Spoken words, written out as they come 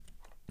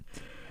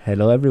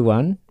Hello,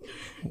 everyone.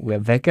 We're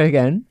back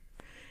again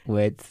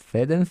with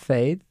Faith and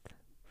Fede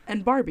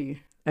And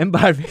Barbie. and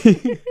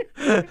Barbie.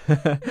 Hello,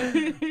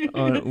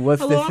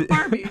 I'm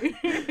Barbie.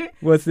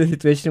 What's the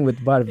situation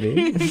with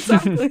Barbie?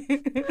 Exactly.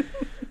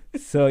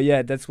 So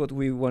yeah, that's what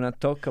we want to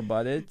talk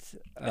about it.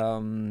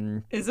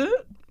 Is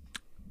it?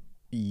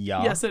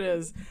 Yeah. Yes, it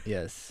is.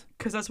 Yes.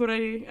 Because that's what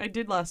I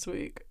did last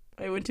week.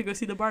 I went to go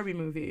see the Barbie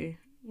movie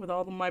with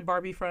all of my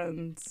Barbie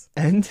friends.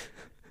 And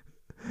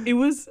It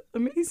was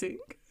amazing.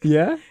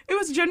 yeah. It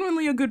was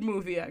genuinely a good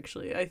movie,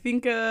 actually. I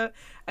think I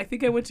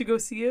went to go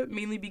see it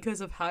mainly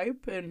because of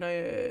hype and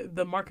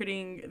the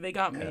marketing. They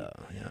got me.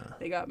 Yeah.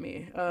 They got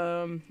me.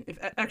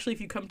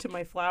 If you come to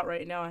my flat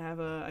right now,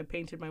 I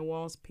painted my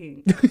walls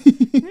pink.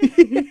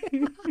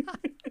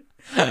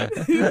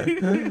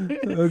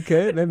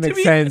 Okay, that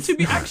makes sense. To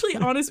be actually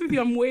honest with you,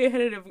 I'm way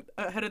ahead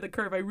of the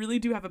curve. I really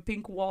do have a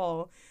pink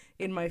wall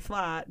in my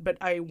flat, but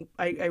I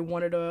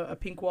wanted a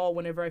pink wall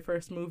whenever I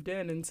first moved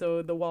in, and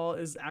so the wall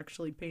is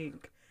actually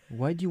pink.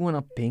 Why do you want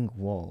a pink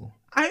wall?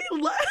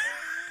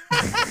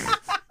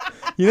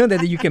 You You know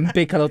that you can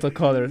pick a lot of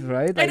colors,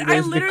 right? Like, and I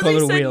there's the literally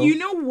color said, wheel. you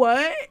know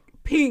what?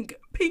 Pink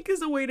is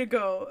the way to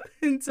go.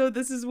 And so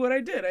this is what I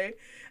did.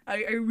 I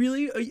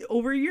really,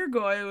 over a year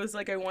ago, I was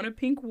like, I want a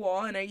pink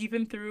wall, and I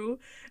even threw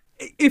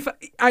a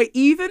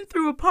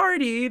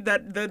party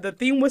that the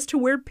theme was to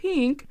wear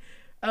pink.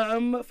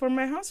 For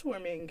my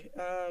housewarming,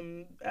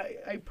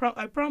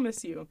 I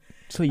promise you.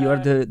 So you are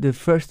the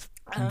first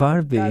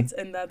Barbie.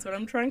 That's what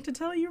I'm trying to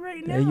tell you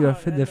right now. Yeah, you are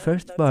the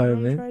first that's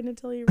Barbie. What I'm trying to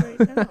tell you right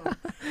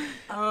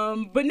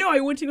now. But no, I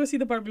went to go see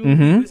the Barbie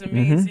movie. It was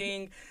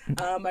amazing.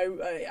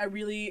 I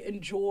really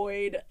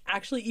enjoyed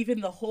actually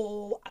even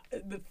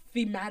the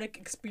thematic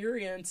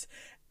experience.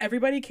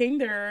 Everybody came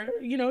there,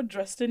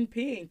 dressed in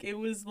pink. It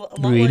was a lot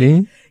Really?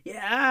 like,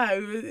 yeah.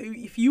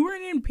 If you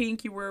weren't in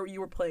pink, you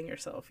were playing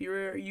yourself.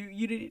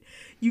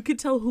 You could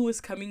tell who was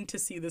coming to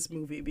see this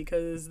movie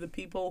because the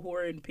people who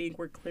were in pink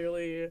were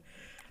clearly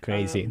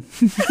Crazy.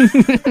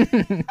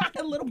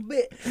 a little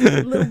bit.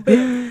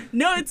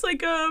 No, it's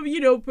like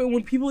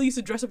when people used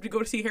to dress up to go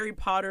to see Harry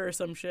Potter or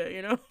some shit,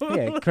 Yeah,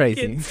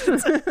 crazy.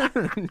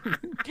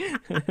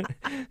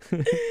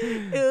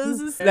 It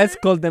was Let's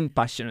call them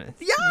passionate.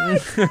 Yeah,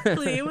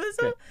 exactly. It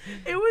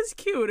was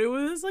cute. It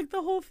was like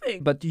the whole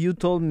thing. But you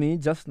told me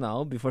just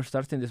now, before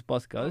starting this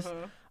podcast,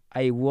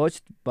 I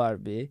watched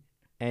Barbie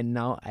and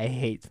now I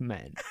hate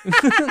men.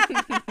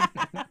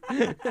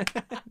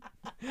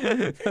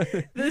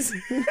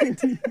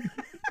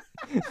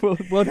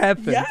 What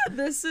happened? Yeah,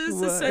 this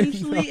is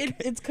essentially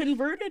it's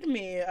converted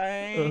me.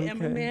 I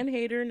am a man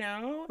hater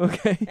now.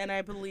 Okay. And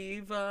I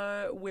believe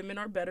women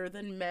are better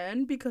than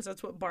men because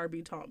that's what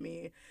Barbie taught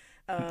me.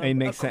 It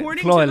makes sense.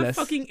 According Flawless. to the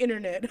fucking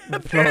internet.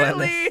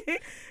 Apparently,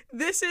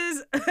 this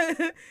is.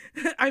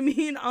 I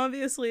mean,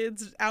 obviously,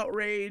 it's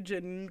outrage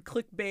and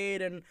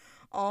clickbait and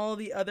all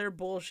the other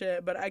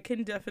bullshit, but I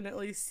can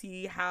definitely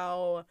see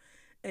how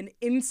an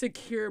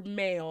insecure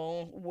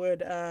male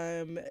would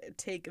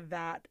take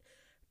that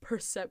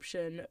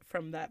perception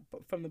from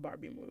the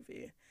Barbie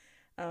movie.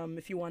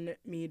 If you want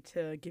me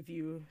to give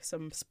you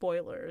some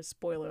spoilers,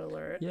 spoiler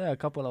alert. Yeah, a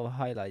couple of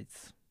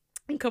highlights.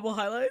 A couple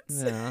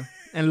highlights. Yeah,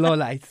 and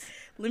lowlights.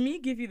 Let me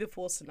give you the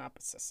full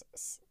synopsis.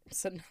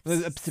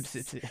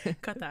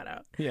 Cut that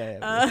out. Yeah.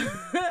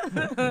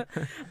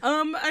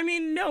 I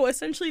mean, no.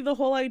 Essentially, the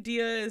whole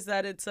idea is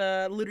that it's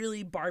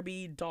literally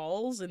Barbie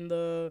dolls in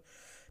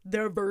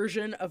their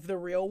version of the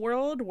real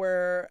world,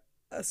 where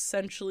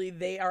essentially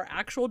they are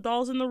actual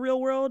dolls in the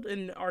real world,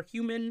 in our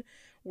human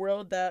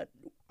world that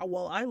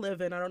I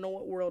live in. I don't know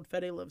what world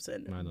Fede lives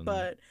in,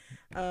 but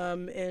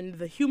in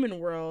the human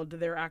world,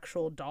 they're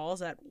actual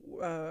dolls that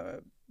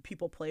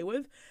people play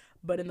with.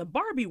 But in the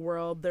Barbie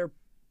world, they're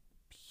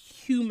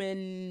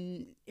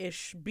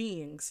human-ish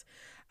beings.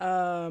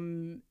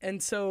 And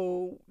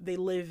so they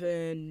live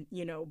in,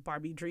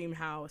 Barbie dream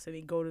house, and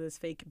they go to this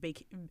fake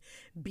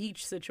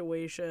beach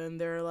situation.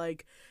 They're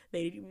like,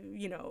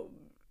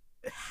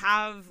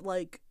 have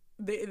like,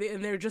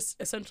 they're just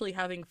essentially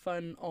having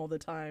fun all the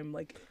time,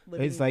 like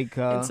living It's like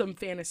in some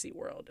fantasy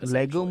world.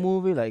 Lego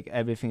movie, like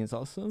everything is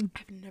awesome.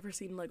 I've never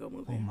seen Lego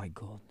movie. Oh my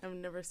god. I've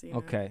never seen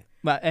Okay. it.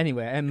 But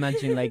anyway, I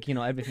imagine like,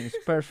 everything is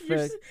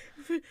perfect.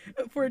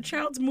 For a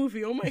child's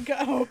movie, oh my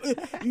god.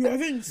 You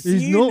haven't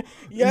seen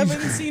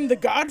The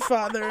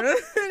Godfather.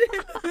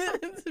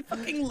 It's a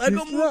fucking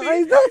Lego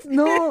movie.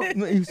 No,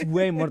 it's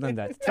way more than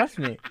that. Trust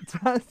me.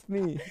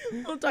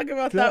 We'll talk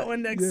about that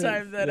one next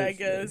time then, I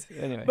guess. Yes.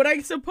 Anyway. But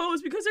I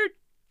suppose because they're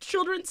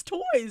children's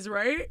toys,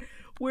 right?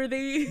 Where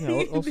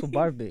they also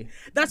Barbie.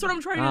 That's what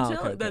I'm trying to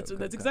tell. Okay,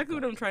 That's exactly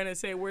what I'm trying to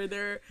say. Where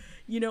they're,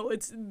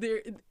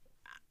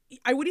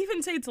 I would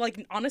even say it's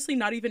like honestly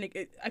not even.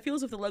 I feel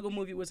as if the Lego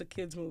movie was a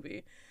kids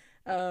movie,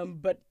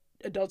 but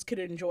adults could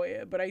enjoy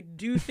it. But I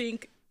do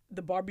think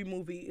the Barbie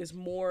movie is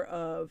more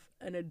of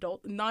an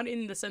adult, not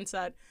in the sense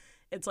that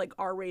it's like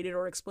R-rated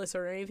or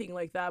explicit or anything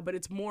like that, but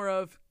it's more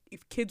of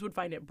if kids would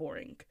find it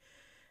boring.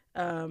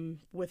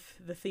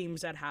 with the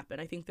themes that happen.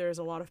 I think there's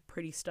a lot of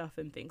pretty stuff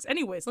and things.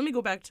 Anyways, let me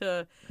go back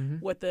to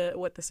what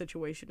the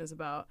situation is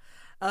about.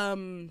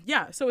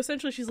 So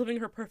essentially she's living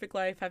her perfect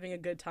life, having a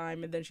good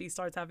time, and then she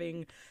starts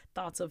having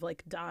thoughts of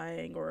like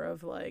dying or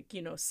of like,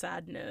 you know,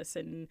 sadness,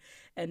 and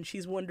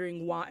she's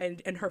wondering why,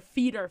 and her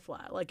feet are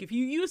flat. Like if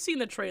you've seen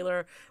the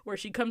trailer where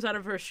she comes out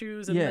of her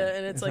shoes and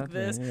and it's exactly, like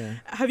this. Yeah.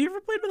 Have you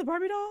ever played with a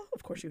Barbie doll?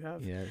 Of course you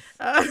have. Yes.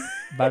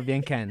 Barbie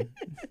and Ken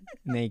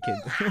naked.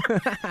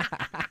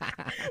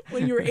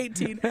 When you were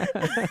 18.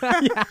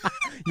 Yeah.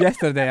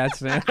 Yesterday,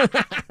 actually.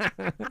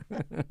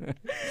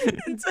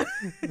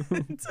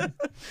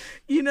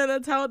 You know,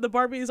 that's how the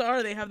Barbies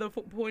are. They have the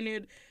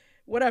pointed,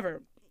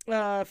 whatever,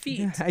 feet.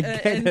 Yeah, I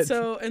get it.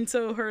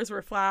 So hers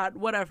were flat,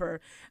 whatever.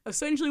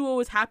 Essentially what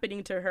was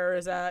happening to her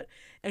is that,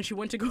 and she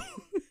went to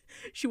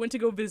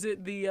go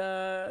visit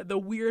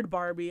the weird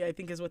Barbie, I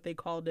think is what they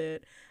called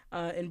it,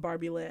 in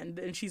Barbie Land.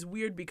 And she's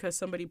weird because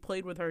somebody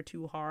played with her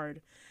too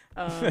hard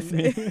in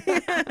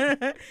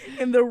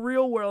the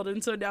real world,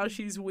 and so now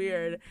she's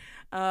weird.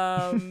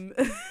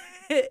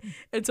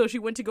 And so she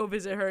went to go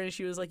visit her, and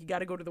she was like, you got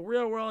to go to the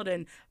real world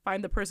and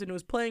find the person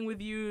who's playing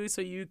with you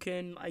so you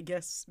can, I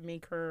guess,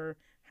 make her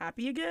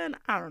happy again.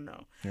 I don't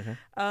know. Okay.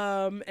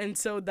 And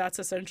so that's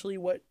essentially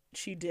what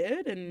she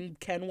did, and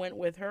Ken went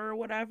with her or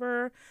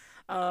whatever.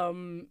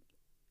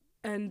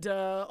 And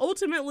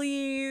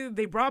ultimately,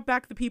 they brought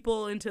back the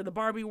people into the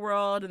Barbie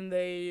world, and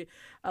they,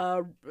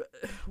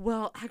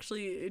 well,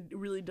 actually, it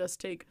really does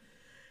take,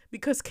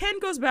 because Ken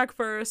goes back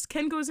first.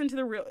 Ken goes into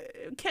the real.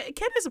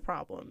 Ken is a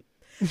problem.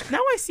 Now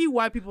I see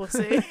why people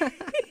say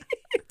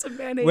it's a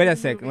man-hating Wait a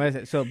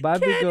second. So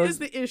Barbie Ken goes. is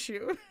the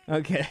issue.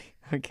 Okay.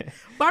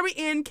 Barbie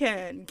and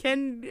Ken.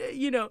 Ken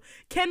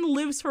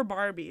lives for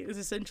Barbie is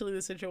essentially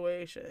the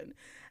situation.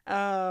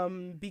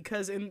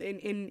 Because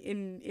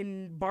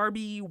in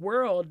Barbie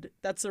world,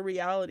 that's a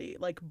reality.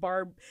 Like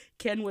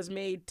Ken was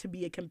made to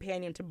be a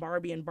companion to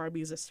Barbie, and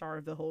Barbie is a star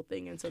of the whole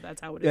thing, and so that's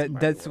how it is. Yeah,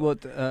 that's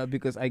world. What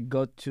because I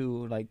got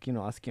to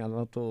asking a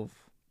lot of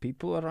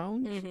people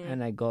around,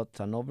 and I got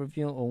an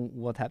overview on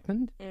what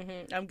happened.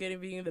 I'm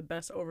giving you the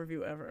best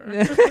overview ever.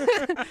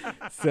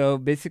 So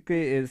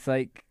basically, it's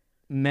like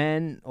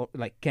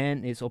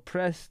Ken is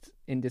oppressed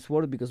in this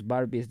world because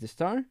Barbie is the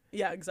star.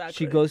 Yeah, exactly.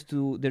 She goes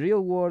to the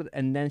real world,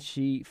 and then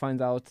she finds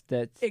out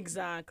that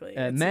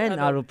men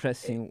are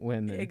oppressing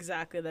women.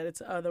 Exactly, that it's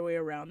the other way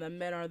around. That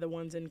men are the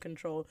ones in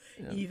control.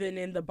 Yeah. Even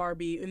in the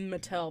Barbie, in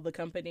Mattel, the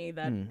company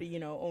that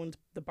owns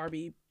the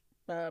Barbie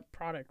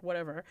product,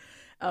 whatever,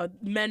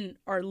 men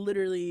are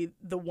literally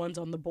the ones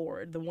on the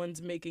board, the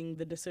ones making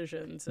the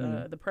decisions,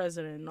 the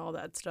president and all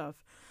that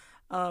stuff.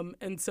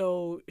 And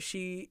so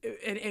she's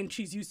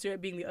used to it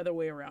being the other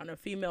way around: a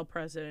female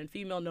president,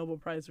 female Nobel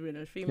Prize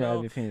winners,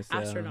 female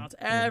astronauts,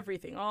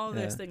 everything, all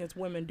this thing, it's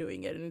women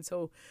doing it. And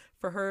so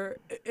for her,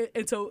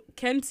 and so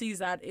Ken sees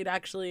that it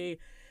actually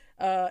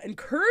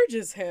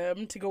encourages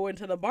him to go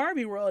into the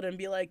Barbie world and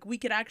be like, we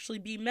could actually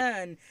be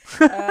men.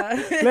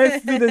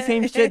 Let's do the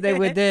same shit that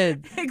we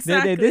did.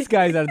 Exactly. These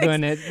guys are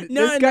doing it.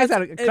 These guys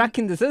are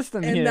cracking the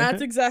system here. And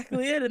that's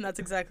exactly it. And that's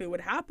exactly what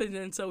happened.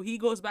 And so he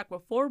goes back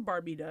before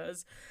Barbie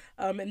does.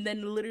 And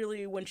then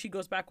literally when she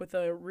goes back with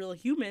the real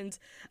humans,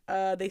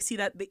 they see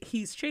that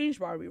he's changed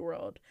Barbie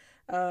world.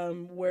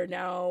 Where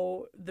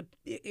now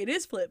it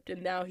is flipped,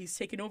 and now he's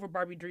taken over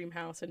Barbie Dream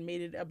House and made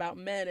it about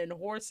men and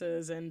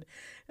horses and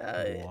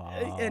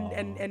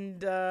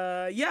and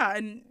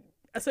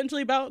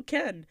essentially about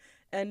Ken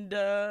and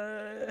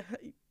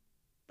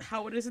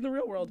how it is in the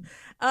real world.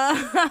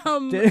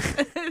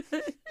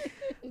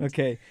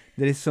 Okay,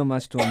 there is so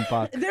much to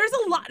unpack. There's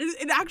a lot.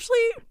 It actually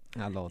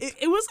a lot.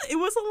 It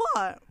was a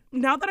lot.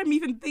 Now that I'm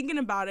even thinking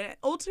about it,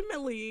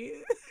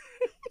 ultimately.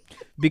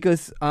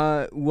 Because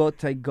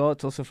what I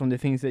got also from the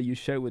things that you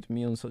share with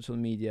me on social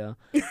media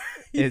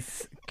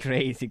is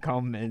crazy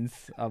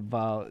comments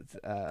about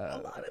a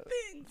lot of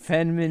things.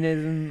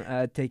 Feminism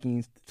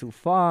taking too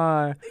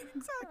far,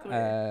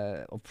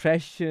 exactly,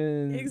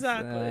 oppression,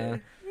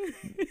 exactly.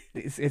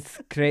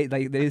 It's great.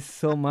 Like there is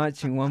so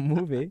much in one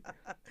movie.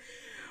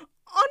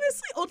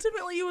 Honestly,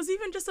 ultimately, it was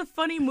even just a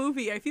funny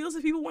movie. I feel as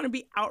if people want to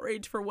be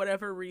outraged for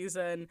whatever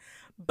reason.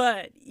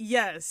 But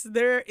yes,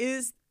 there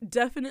is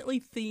definitely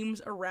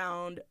themes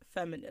around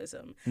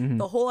feminism.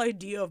 The whole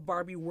idea of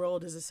Barbie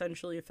world is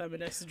essentially a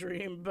feminist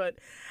dream, but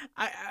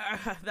I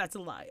that's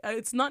a lie.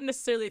 It's not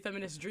necessarily a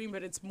feminist dream,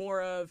 but it's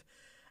more of,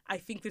 I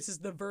think this is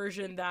the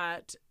version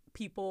that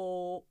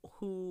people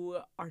who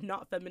are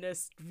not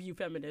feminists view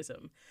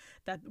feminism,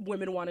 that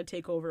women want to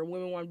take over,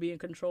 women want to be in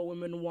control,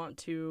 women want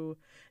to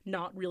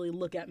not really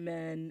look at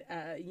men,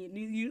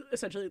 you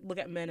essentially look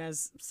at men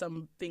as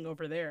something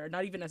over there,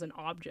 not even as an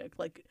object,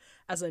 like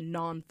as a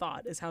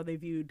non-thought is how they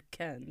viewed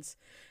Ken's.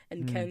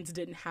 And Ken's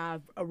didn't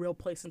have a real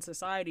place in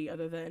society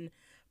other than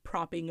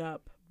propping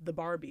up the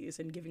Barbies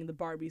and giving the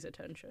Barbies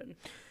attention.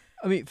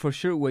 I mean, for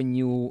sure, when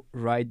you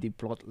write the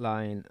plot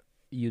line,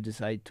 you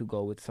decide to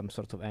go with some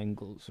sort of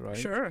angles, right?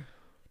 Sure.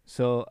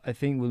 So I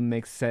think it will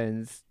make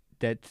sense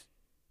that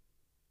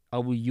I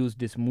will use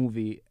this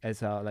movie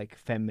as a like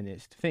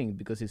feminist thing,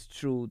 because it's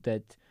true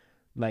that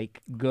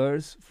like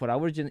girls for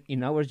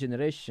in our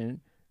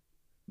generation,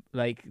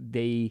 like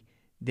they've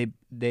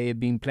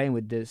been playing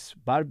with this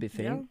Barbie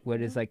thing, Yeah,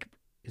 where it's yeah. like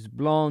it's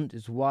blonde,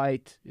 it's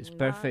white, it's Not,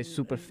 perfect,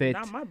 super fit.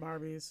 not my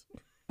Barbies.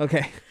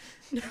 Okay,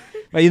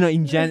 but you know,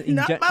 in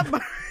Not my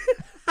Barbies.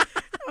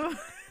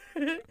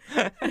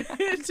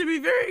 To be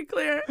very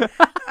clear,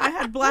 I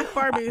had black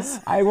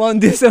Barbies. I want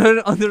this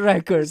on the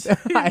record.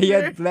 I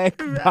had black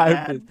I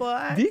Barbies. had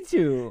black. Did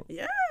you?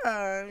 Yeah.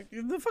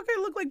 The fuck I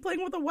look like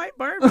playing with a white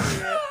Barbie.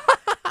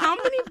 How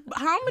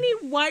many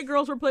white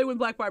girls were playing with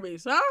black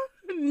Barbies? Huh?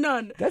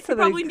 None. That's You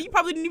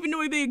probably didn't even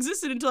know they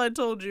existed until I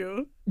told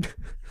you.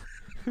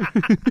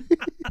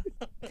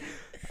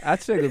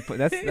 That's a good point.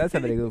 That's a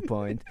very good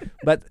point.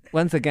 But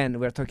once again,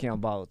 we're talking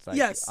about like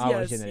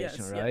our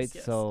generation, right?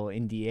 Yes. So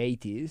in the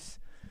 80s,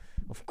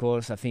 of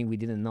course, I think we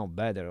didn't know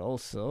better.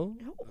 Also,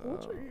 How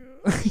old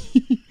are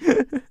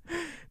you?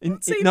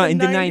 in Say the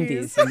the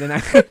 90s. 90s. In the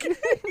 90s.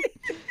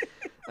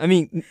 I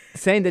mean,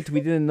 saying that we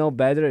didn't know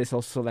better is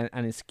also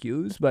an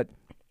excuse, but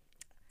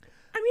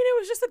I mean, it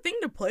was just a thing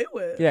to play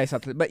with. yeah,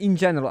 exactly. But in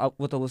general,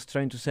 what I was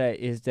trying to say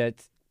is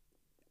that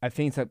I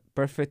think it's a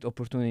perfect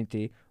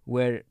opportunity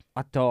where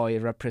a toy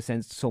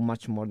represents so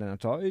much more than a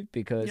toy,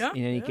 because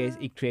in any case,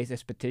 it creates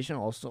expectation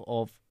also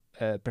of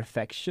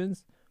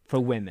perfections for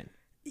women.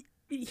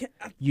 Yeah.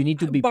 You need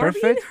to be Barbie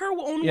perfect. in her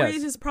own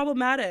ways is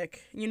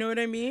problematic. You know what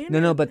I mean?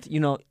 No, but you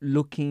know,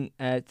 looking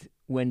at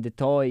when the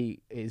toy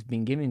is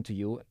being given to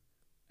you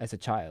as a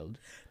child.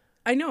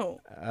 I know.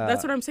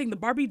 That's what I'm saying. The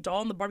Barbie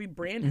doll and the Barbie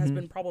brand has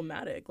been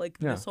problematic. Like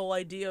this whole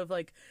idea of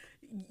like,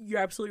 you're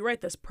absolutely right.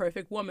 This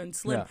perfect woman,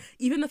 slim. Yeah.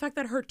 Even the fact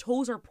that her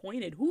toes are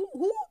pointed. Who?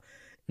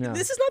 Yeah.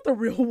 This is not the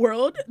real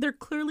world. They're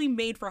clearly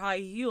made for high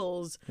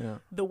heels. Yeah.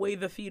 The way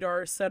the feet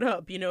are set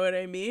up. You know what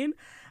I mean?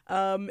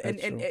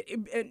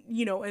 And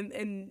you know,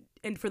 and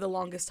for the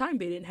longest time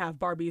they didn't have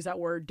Barbies that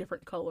were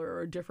different color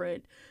or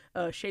different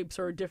shapes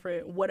or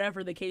different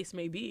whatever the case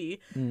may be.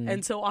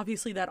 And so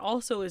obviously that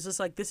also is just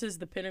like, this is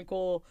the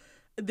pinnacle,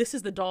 this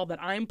is the doll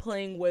that I'm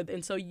playing with,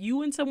 and so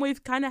you in some ways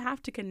kind of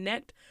have to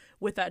connect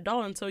with that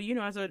doll. And so, you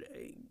know, as a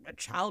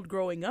child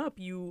growing up,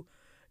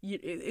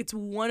 it's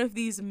one of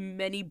these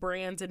many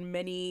brands and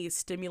many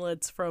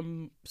stimulants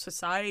from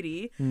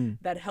society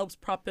that helps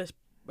prop this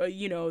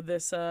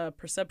this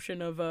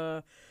perception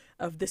of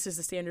this is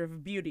the standard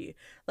of beauty.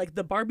 Like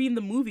the Barbie in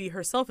the movie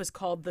herself is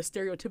called the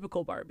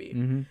stereotypical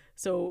Barbie.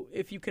 So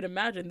if you could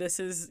imagine, this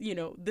is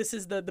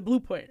the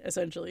blueprint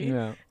essentially.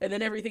 And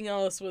then everything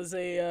else was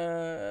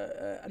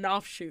an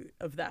offshoot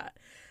of that.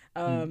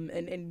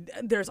 And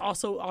there's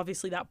also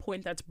obviously that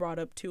point that's brought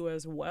up too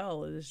as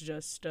well, is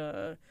just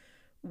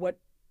what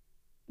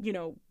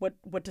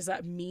does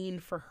that mean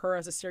for her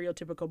as a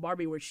stereotypical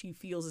Barbie, where she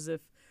feels as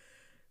if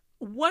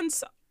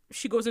once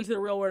she goes into the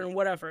real world and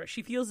whatever,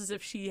 she feels as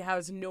if she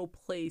has no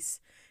place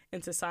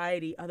in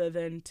society other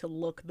than to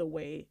look the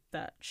way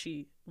that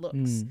she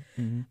looks.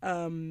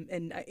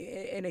 And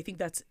I think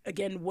that's,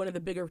 again, one of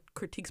the bigger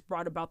critiques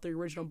brought about the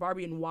original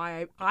Barbie, and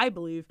why I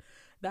believe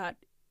that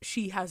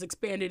she has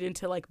expanded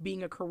into like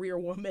being a career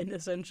woman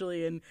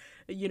essentially. And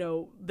you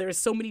know, there's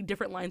so many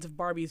different lines of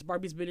Barbies.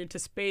 Barbie's been into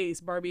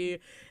space. Barbie,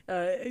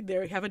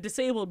 they have a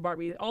disabled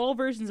Barbie, all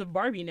versions of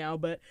Barbie now.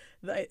 But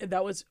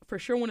that was for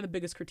sure one of the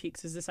biggest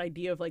critiques, is this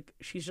idea of like,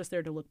 she's just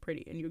there to look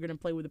pretty, and you're going to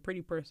play with a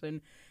pretty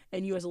person,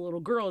 and you as a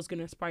little girl is going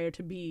to aspire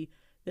to be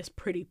this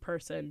pretty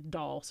person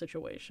doll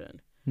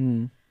situation.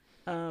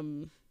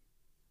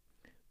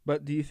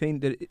 But do you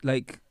think that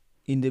like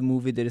in the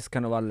movie there is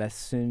kind of a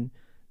lesson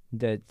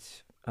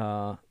that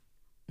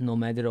no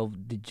matter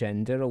of the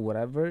gender or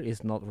whatever,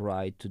 it's not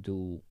right to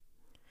do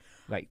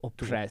like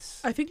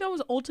oppress? I think that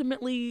was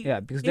ultimately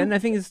because then I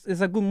think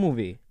it's a good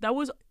movie. That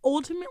was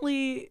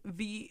ultimately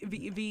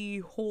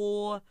the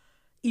whole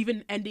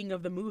even ending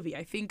of the movie.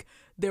 I think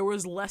there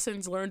was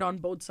lessons learned on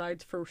both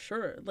sides for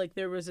sure. Like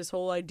there was this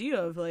whole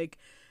idea of like,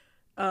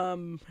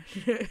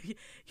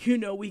 you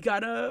know, we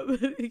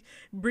gotta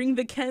bring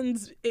the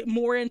Kens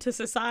more into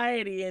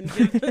society and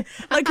give, like,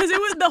 because it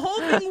was, the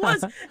whole thing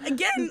was,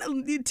 again,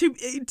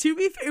 to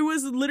be fair, it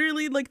was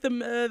literally like the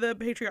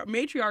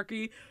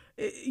matriarchy.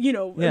 You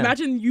know,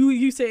 imagine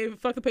you say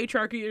fuck the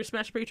patriarchy or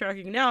smash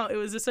patriarchy. Now it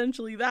was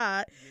essentially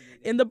that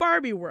in the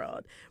Barbie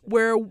world,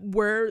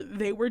 where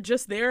they were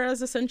just there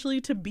as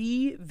essentially to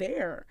be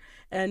there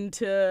and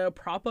to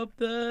prop up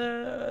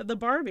the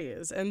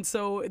Barbies, and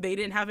so they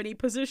didn't have any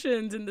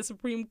positions in the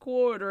Supreme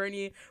Court or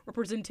any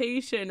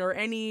representation or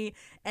any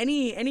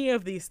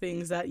of these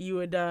things that you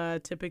would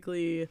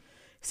typically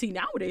see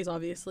nowadays,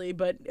 obviously.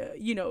 But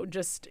you know,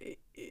 just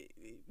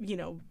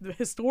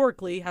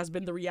historically has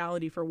been the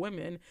reality for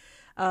women.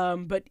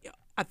 But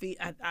at the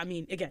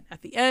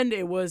end,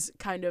 it was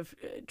kind of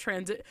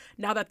transit.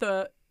 Now that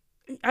I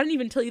didn't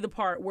even tell you the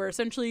part where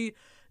essentially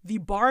the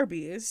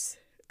Barbies,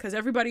 because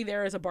everybody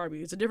there is a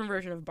Barbie, it's a different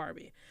version of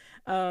Barbie.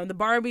 The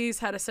Barbies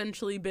had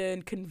essentially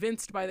been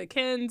convinced by the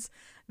Kens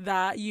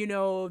that, you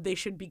know, they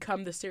should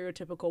become the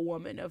stereotypical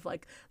woman of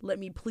like, let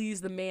me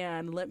please the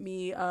man, let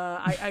me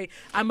I'm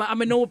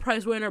a Nobel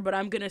Prize winner, but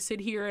I'm gonna sit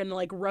here and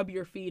like rub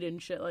your feet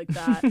and shit like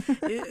that.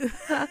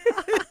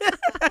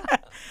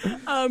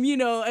 You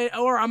know,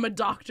 or I'm a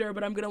doctor,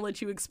 but I'm gonna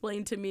let you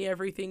explain to me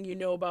everything you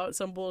know about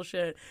some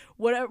bullshit.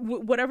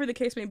 Whatever the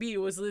case may be,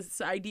 it was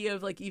this idea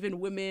of like even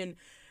women,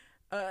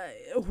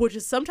 which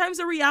is sometimes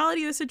a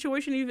reality of the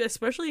situation,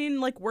 especially in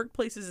like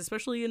workplaces,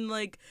 especially in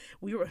like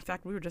we were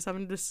just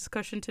having this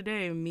discussion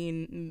today,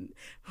 when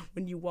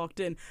you walked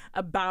in,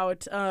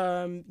 about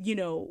you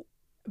know,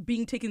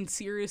 being taken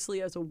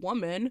seriously as a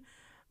woman,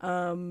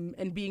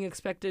 and being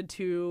expected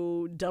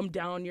to dumb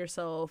down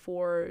yourself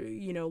or,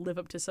 you know, live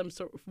up to some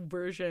sort of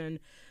version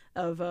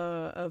of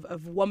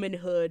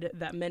womanhood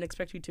that men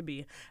expect you to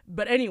be.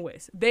 But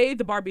anyways, the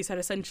Barbies had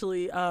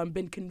essentially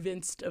been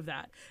convinced of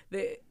that.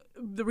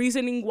 The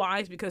reasoning why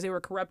is because they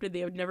were corrupted. They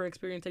had never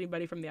experienced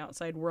anybody from the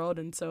outside world,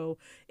 and so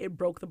it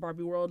broke the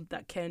Barbie world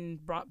that Ken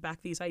brought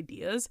back these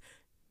ideas.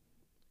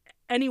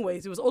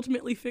 Anyways, it was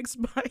ultimately fixed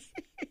by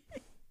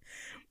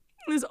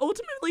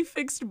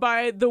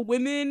the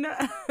women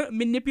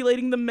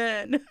manipulating the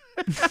men.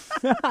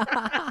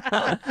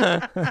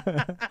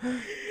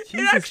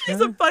 It actually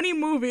is a funny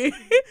movie.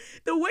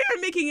 The way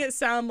I'm making it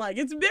sound like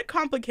it's a bit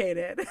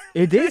complicated.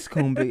 It is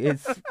complicated.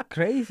 It's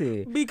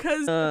crazy.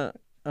 Because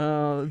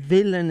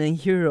villain and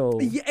hero.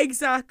 Yeah,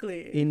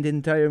 exactly. In the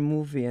entire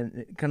movie, and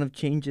it kind of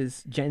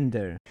changes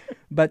gender.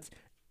 But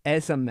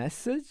as a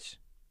message,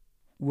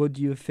 what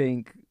do you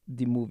think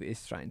the movie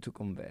is trying to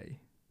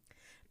convey?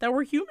 That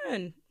we're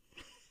human.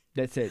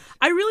 That's it.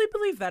 I really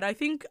believe that. I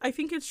think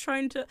it's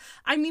trying to.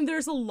 I mean,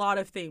 there's a lot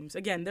of themes.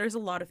 Again, there's a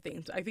lot of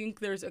themes. I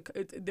think there's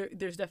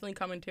definitely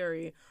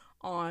commentary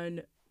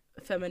on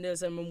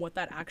feminism and what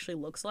that actually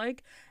looks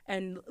like,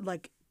 and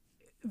like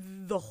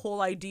the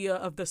whole idea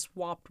of the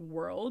swapped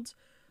world.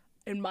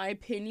 In my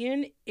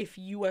opinion, if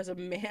you as a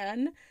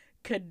man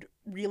could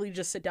really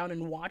just sit down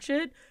and watch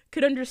it,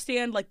 could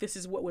understand like this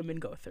is what women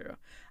go through.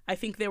 I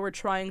think they were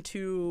trying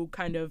to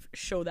kind of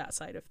show that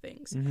side of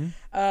things.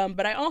 Mm-hmm.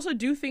 But I also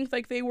do think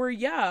like they were,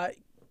 you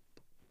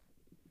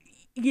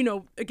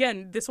know,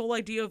 again, this whole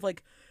idea of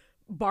like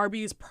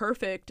Barbie is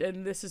perfect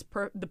and this is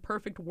the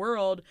perfect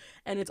world,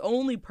 and it's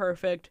only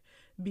perfect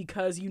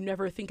because you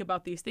never think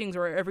about these things,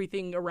 or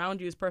everything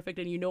around you is perfect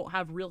and you don't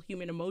have real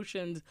human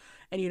emotions,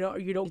 and you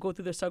don't go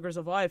through the struggles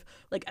of life.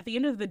 Like at the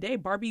end of the day,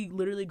 Barbie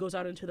literally goes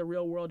out into the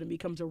real world and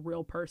becomes a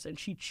real person.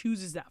 She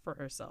chooses that for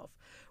herself.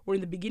 Where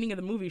in the beginning of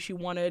the movie, she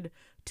wanted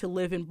to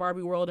live in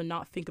Barbie world and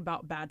not think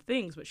about bad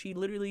things, but she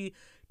literally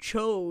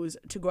chose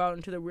to go out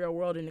into the real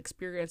world and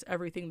experience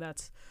everything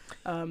that's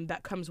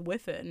that comes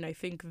with it. And I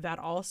think that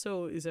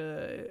also is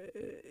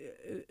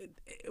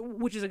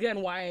which is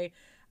again why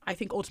I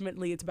think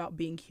ultimately it's about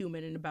being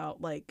human, and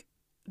about like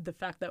the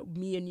fact that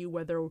me and you,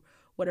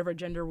 whatever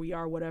gender we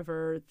are,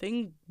 whatever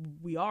thing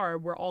we are,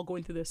 we're all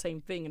going through the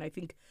same thing. And I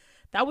think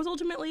that was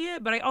ultimately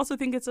it. But I also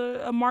think it's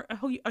a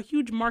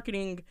huge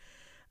marketing,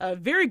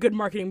 very good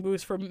marketing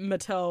boost for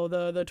Mattel,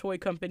 the toy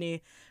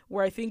company,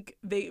 where I think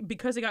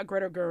because they got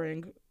Greta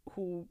Gerwig,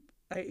 who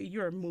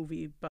you're a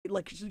movie, but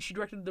like she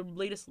directed the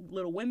latest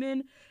Little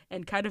Women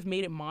and kind of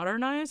made it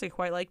modernized. I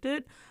quite liked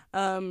it.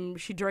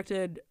 She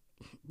directed.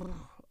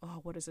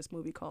 What is this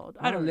movie called?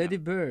 I don't know. Lady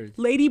Bird.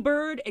 Lady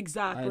Bird,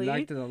 exactly. I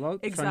liked it a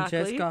lot. Exactly.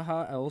 Francesca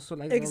Ha, I also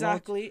liked it a lot.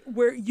 Exactly.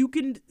 Where you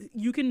can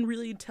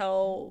really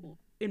tell,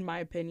 in my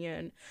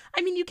opinion.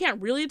 I mean, you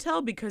can't really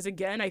tell because,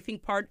 again, I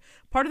think part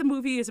of the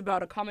movie is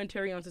about a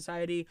commentary on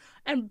society,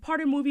 and part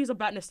of the movie is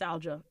about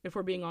nostalgia, if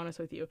we're being honest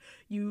with you.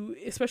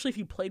 Especially if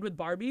you played with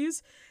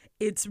Barbies,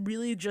 it's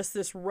really just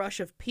this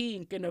rush of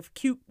pink and of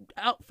cute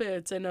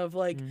outfits and of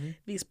like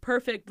these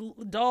perfect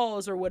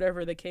dolls or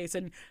whatever the case,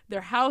 and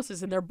their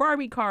houses and their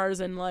Barbie cars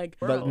and like.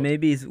 But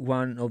maybe it's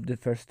one of the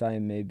first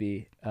time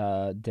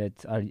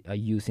that are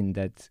using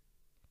that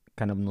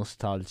kind of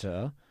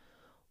nostalgia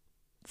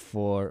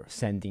for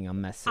sending a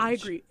message. I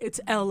agree.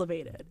 It's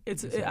elevated.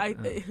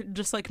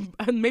 Just like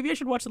maybe I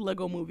should watch the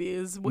Lego Movie.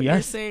 Is what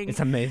you're saying? It's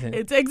amazing.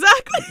 It's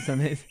exactly. It's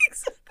amazing.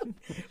 Exactly.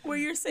 Where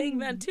you're saying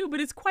that too, but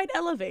it's quite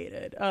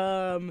elevated.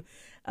 In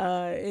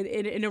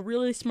a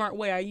really smart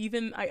way. I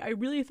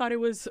really thought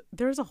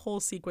there's a whole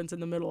sequence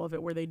in the middle of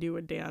it where they do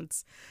a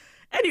dance.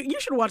 Anyway, you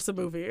should watch the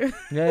movie.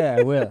 Yeah,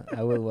 I will.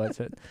 I will watch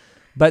it.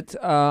 But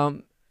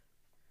I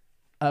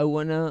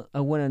wanna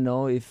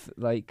know if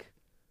like.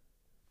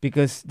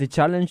 Because the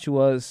challenge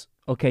was,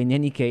 okay, in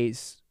any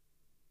case,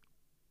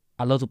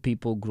 a lot of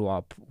people grew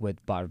up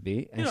with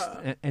Barbie,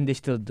 and they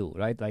still do,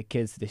 right? Like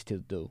kids, they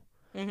still do.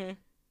 Mm-hmm.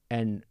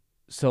 And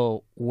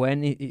so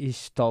when it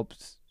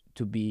stops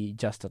to be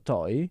just a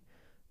toy,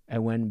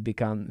 and when it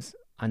becomes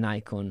an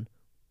icon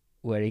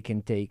where it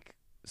can take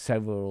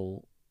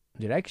several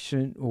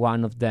directions,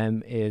 one of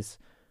them is,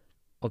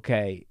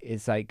 okay,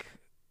 it's like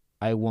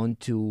I want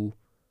to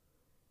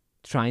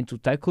try to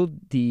tackle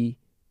the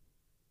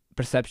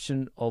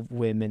perception of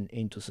women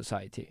into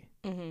society,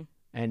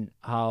 and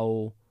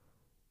how,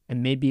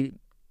 and maybe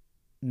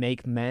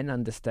make men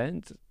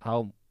understand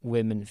how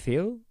women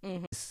feel.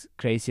 This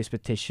crazy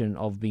expectation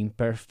of being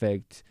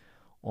perfect,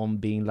 on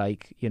being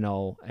like,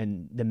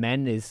 and the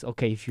man is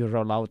okay if you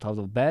roll out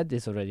of bed,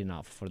 it's already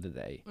enough for the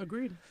day.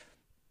 Agreed.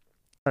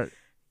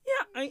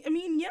 Yeah, I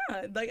mean,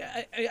 yeah, like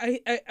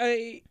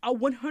I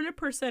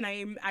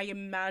 100%. I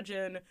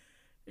imagine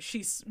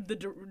she's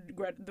did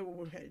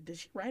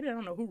she write it? I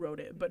don't know who wrote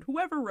it, but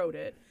whoever wrote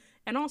it,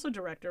 and also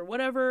director,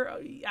 whatever,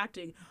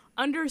 acting,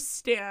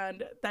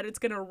 understand that it's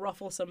gonna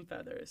ruffle some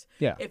feathers.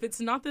 Yeah. If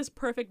it's not this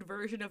perfect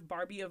version of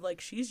Barbie of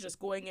like she's just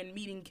going and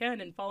meeting Ken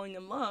and falling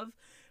in love,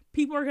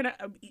 people are gonna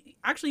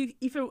actually,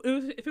 if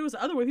it was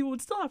the other way, people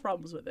would still have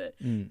problems with it.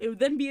 It would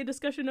then be a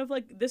discussion of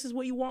like, this is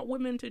what you want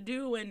women to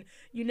do, and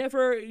you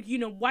never,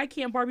 why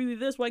can't Barbie be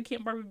this? Why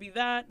can't Barbie be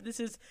that?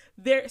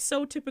 They're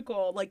so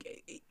typical.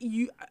 Like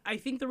I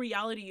think the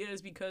reality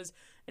is, because,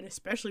 and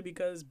especially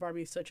because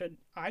Barbie is such an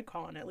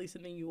icon, at least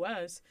in the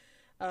U.S.,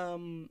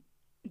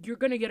 you're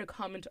gonna get a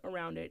comment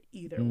around it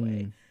either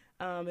way.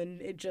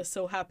 And it just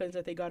so happens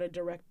that they got a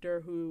director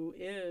who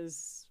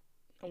is,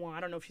 well, I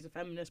don't know if she's a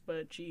feminist,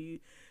 but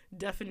she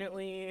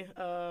definitely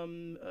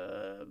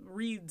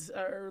reads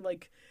or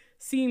like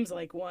seems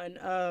like one.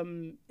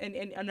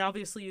 And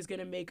obviously is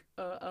gonna make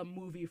a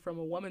movie from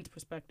a woman's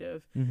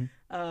perspective,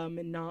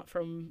 and not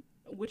from,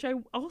 which I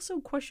also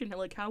question,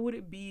 like, how would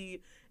it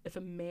be if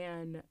a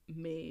man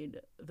made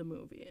the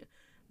movie?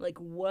 Like,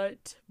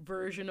 what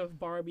version of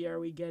Barbie are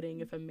we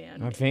getting if a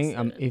man? I think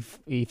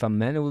if a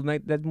man would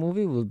make that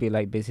movie, it would be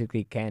like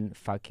basically Ken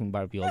fucking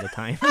Barbie all the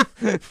time.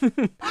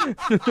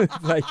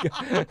 Like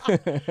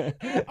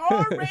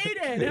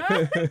R-rated,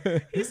 huh?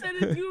 He said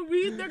if you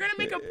read, they're gonna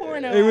make a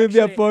porno. It will be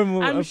a porn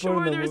movie. I'm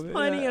sure there's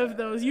plenty of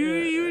those.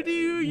 You.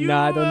 No,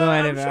 I don't know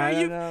I'm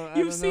anything. Sure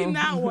you've seen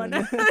that one.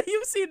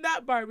 You've seen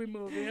that Barbie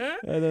movie, huh?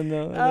 I don't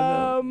know.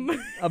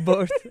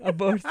 Abort.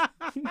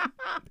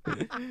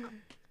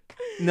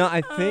 No,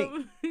 I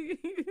think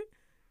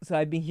so.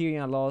 I've been hearing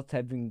a lot.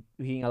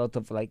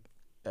 Of like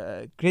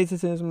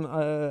criticism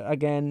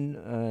again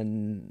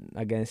and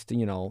against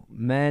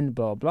men,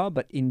 blah blah.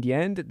 But in the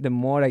end, the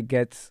more I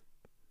get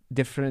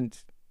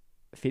different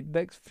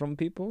feedbacks from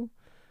people,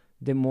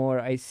 the more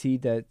I see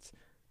that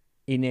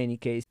in any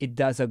case it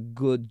does a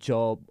good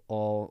job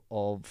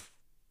of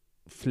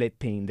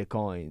flipping the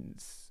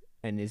coins,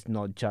 and it's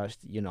not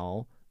just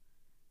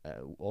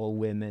all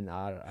women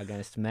are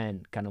against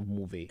men kind of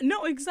movie.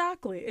 No,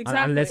 exactly.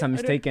 Unless I'm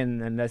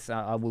mistaken, unless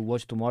I will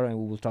watch tomorrow and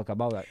we will talk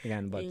about that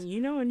again. But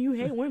and you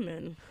hate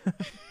women.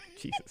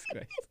 Jesus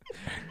Christ.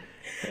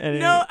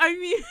 No, I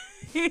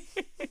mean,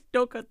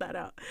 don't cut that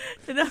out.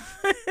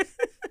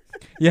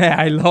 Yeah,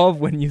 I love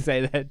when you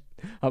say that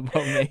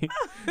about me.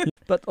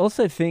 But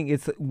also I think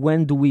it's,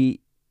 when do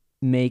we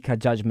make a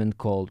judgment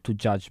call to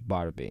judge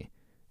Barbie?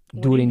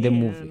 During the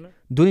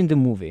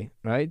movie,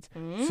 right?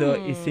 So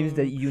it seems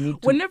that you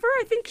need to... Whenever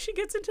I think she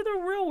gets into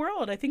the real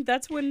world, I think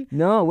that's when...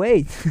 No,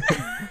 wait.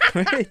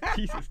 Wait,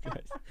 Jesus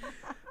Christ.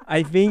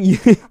 I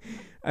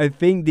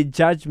think the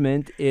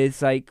judgment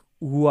is like,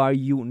 who are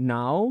you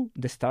now,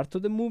 the start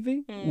of the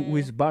movie, who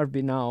is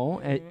Barbie now,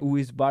 and who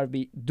is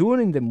Barbie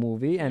during the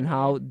movie, and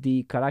how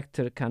the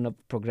character kind of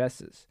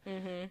progresses,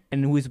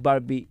 and who is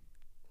Barbie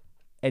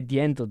at the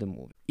end of the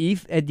movie.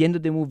 If at the end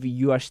of the movie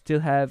you are still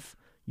have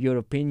your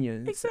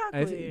opinions,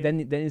 exactly, then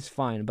it's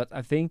fine. But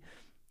I think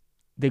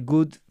the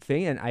good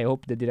thing, and I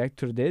hope the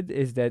director did,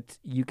 is that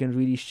you can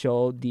really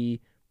show the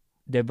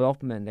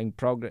development and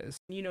progress.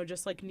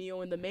 Just like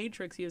Neo in the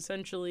Matrix, he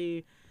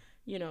essentially,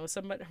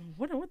 somebody,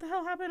 what the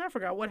hell happened? I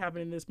forgot what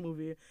happened in this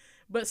movie,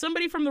 but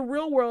somebody from the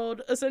real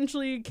world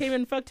essentially came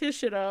and fucked his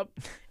shit up,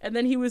 and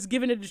then he was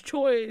given a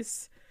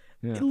choice.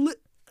 Yeah.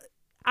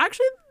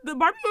 Actually, the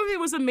Barbie movie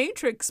was a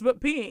Matrix,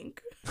 but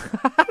pink.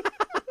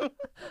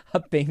 A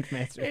pink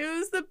Matrix. It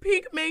was the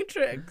pink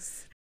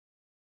Matrix.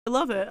 I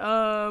love it.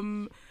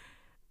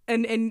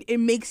 And it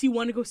makes you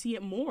want to go see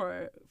it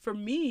more. For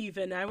me,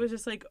 even, I was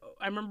just like,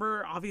 I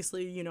remember,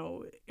 obviously,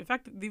 in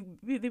fact, they've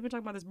been talking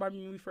about this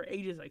Barbie movie for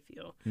ages, I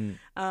feel.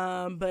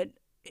 But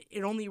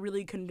it only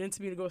really convinced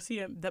me to go see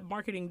it. That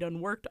marketing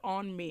done worked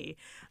on me.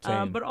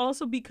 But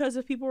also because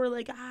if people were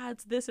like,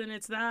 it's this and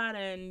it's that,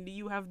 and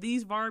you have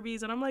these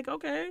Barbies, and I'm like,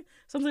 okay,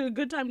 sounds like a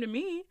good time to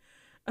me.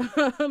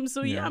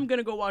 So yeah, I'm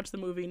gonna go watch the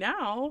movie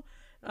now.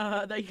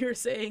 That you're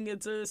saying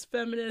it's a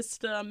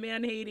feminist,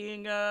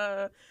 man-hating,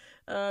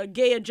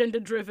 gay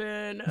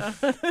agenda-driven.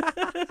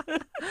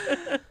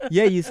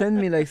 Yeah, you sent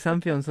me like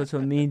something on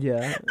social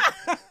media.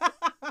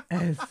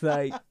 It's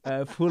like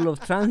full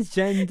of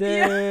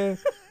transgender.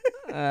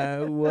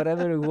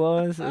 Whatever it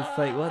was, it's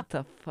like, what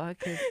the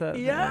fuck is that?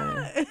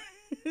 Yeah.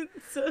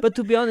 But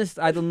to be honest,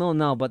 I don't know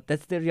now, but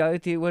that's the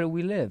reality where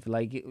we live.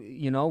 Like,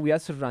 we are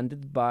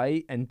surrounded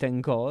by, and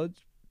thank God,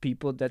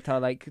 people that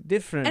are like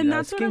different, and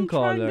that's skin what I'm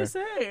color, trying to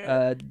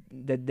say.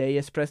 that they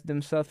express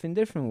themselves in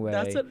different ways.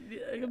 That's what.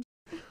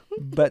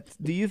 But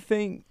do you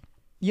think,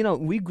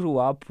 we grew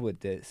up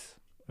with this,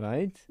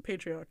 right?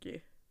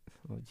 Patriarchy.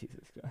 Oh,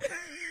 Jesus Christ.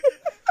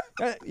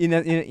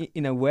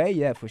 In a way,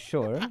 yeah, for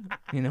sure.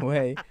 In a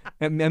way,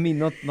 I mean,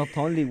 not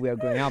only we are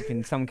growing up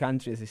in some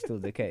countries, it's still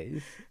the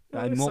case.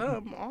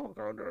 Some, all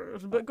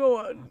countries, but go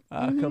on.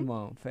 Come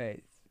on,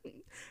 Faith.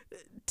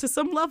 To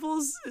some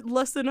levels,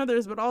 less than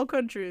others, but all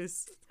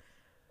countries.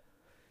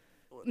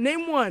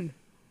 Name one.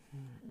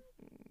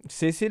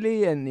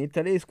 Sicily and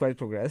Italy is quite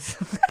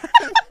progressive.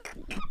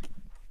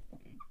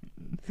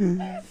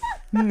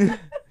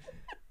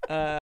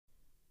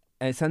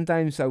 And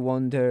sometimes I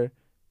wonder,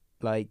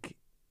 like,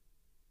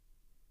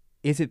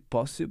 is it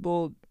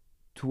possible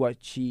to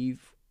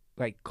achieve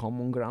like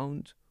common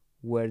ground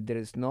where there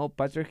is no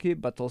patriarchy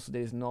but also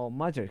there is no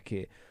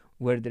matriarchy,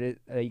 where there is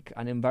like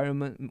an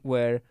environment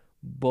where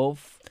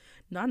both?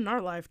 Not in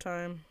our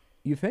lifetime.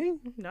 You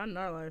think? Not in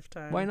our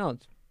lifetime. Why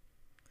not?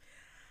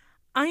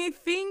 I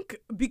think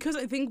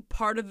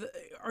part of the,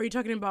 are you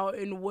talking about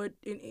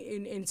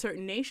in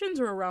certain nations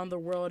or around the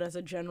world as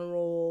a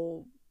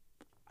general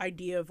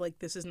idea of like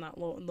this is no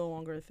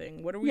longer a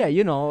thing? What are we? Yeah,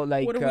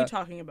 like what are we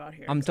talking about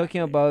here? I'm talking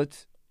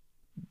about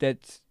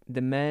that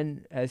the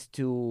man has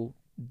to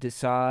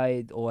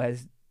decide or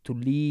has to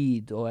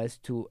lead or has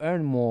to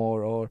earn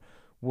more or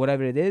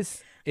whatever it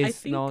is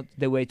not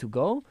the way to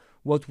go.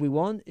 What we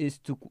want is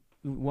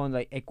we want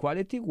like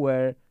equality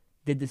where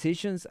the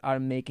decisions are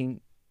making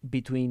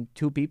between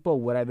two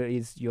people, whatever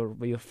is your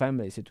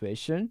family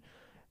situation,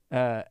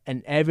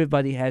 and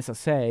everybody has a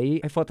say.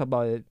 I thought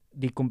about it,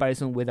 the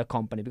comparison with a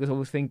company, because I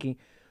was thinking,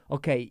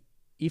 okay,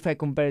 if I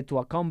compare it to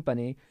a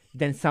company,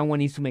 then someone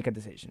needs to make a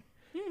decision.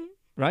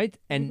 Right?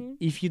 And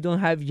if you don't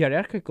have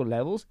hierarchical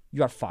levels,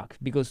 you are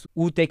fucked, because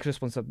who takes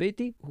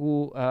responsibility,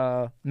 who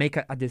make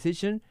a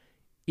decision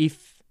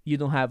if you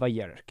don't have a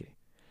hierarchy.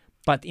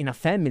 But in a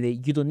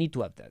family, you don't need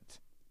to have that.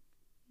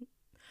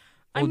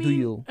 Do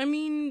you? I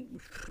mean,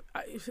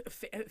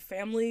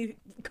 family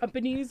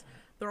companies,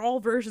 they're all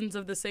versions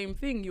of the same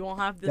thing. You all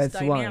have this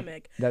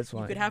dynamic. That's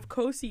why. You could have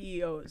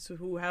co-CEOs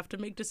who have to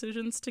make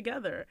decisions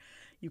together.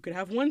 You could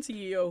have one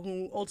CEO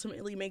who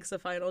ultimately makes the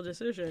final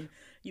decision.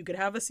 You could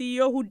have a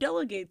CEO who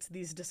delegates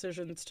these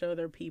decisions to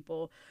other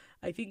people.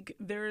 I think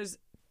there's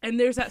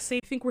that same.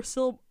 I think we're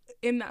still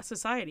in that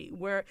society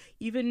where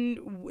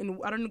even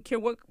I don't care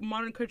what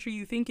modern country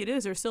you think it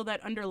is, there's still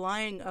that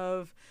underlying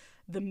of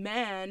the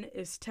man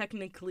is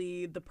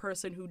technically the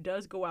person who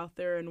does go out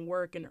there and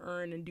work and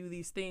earn and do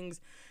these things,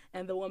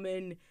 and the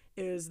woman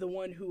is the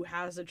one who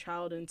has a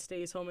child and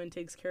stays home and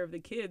takes care of the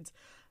kids.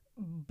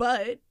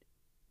 But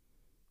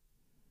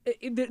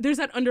there's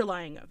that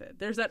underlying of it.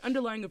 There's that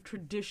underlying of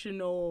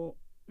traditional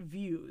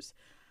views.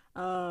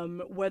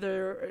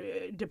 Whether,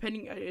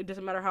 depending, it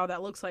doesn't matter how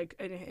that looks like,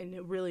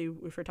 and really,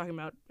 if we're talking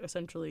about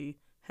essentially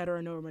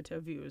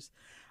heteronormative views.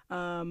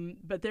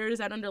 But there is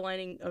that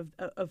underlining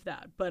of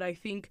that. But I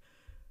think,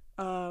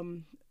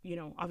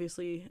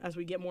 obviously, as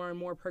we get more and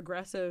more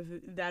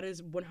progressive, that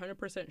is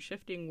 100%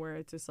 shifting, where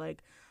it's just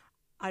like,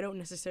 I don't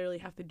necessarily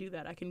have to do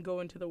that. I can go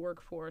into the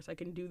workforce. I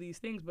can do these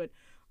things. But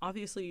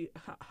obviously,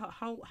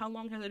 how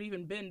long has it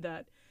even been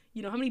that,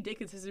 how many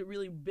decades has it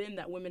really been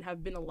that women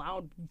have been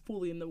allowed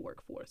fully in the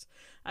workforce?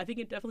 I think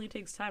it definitely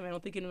takes time. I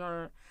don't think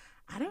I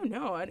don't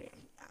know.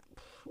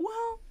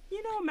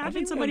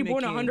 Imagine somebody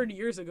born 100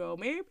 years ago.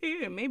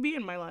 Maybe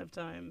in my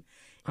lifetime.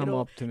 I'm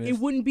optimistic. It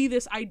wouldn't be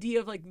this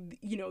idea of like,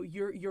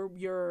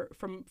 you're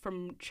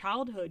from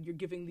childhood, you're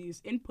giving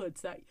these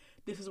inputs that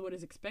this is what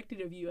is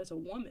expected of you as a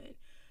woman.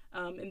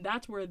 And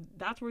that's where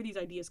these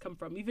ideas come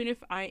from. Even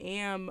if I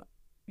am,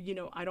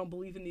 I don't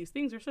believe in these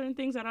things. There's certain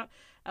things that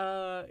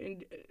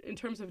in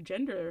terms of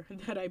gender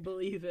that I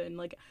believe in,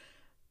 like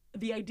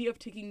the idea of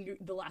taking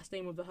the last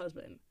name of the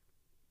husband.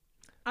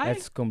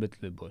 That's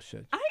completely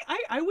bullshit.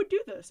 I would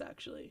do this,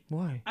 actually.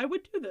 Why? I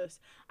would do this.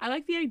 I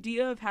like the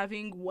idea of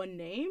having one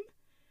name.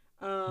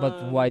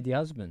 But why the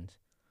husband?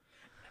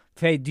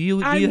 Faith, do you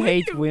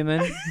hate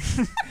women?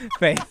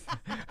 Faith.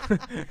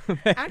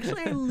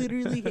 Actually, I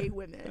literally hate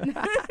women.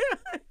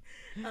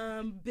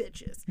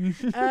 Bitches.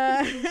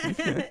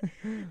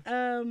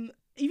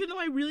 Even though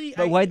I really...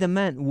 But why the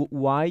man?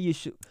 Why you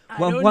should...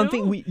 Well, one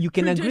thing you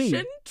can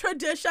agree.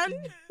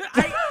 Tradition.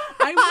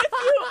 I'm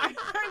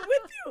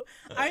with you.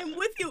 I'm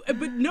with you.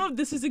 But no,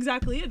 this is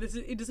exactly it.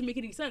 It doesn't make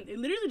any sense. It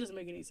literally doesn't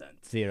make any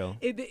sense. Zero.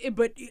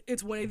 But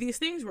it's one of these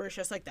things where it's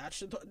just like,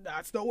 that's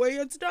the way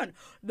it's done.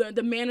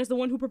 The man is the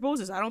one who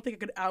proposes. I don't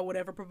think I would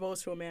ever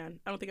propose to a man.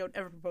 I don't think I would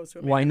ever propose to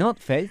a man. Why not,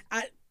 Faith?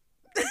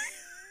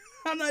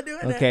 I'm not doing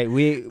okay,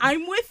 it.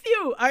 I'm with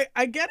you.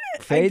 I get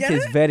it. Faith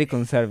is very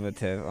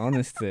conservative,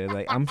 honestly.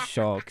 Like, I'm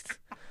shocked.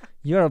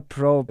 You're a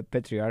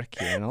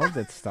pro-patriarchy and all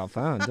that stuff,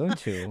 huh?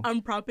 Don't you?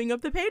 I'm propping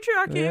up the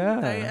patriarchy. Yeah.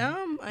 I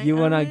am. You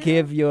want to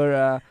give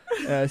your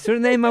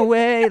surname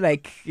away,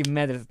 like it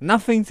matters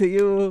nothing to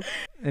you,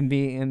 and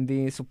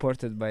be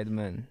supported by the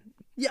men.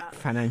 Yeah.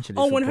 Financially.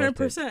 Oh,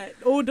 100%.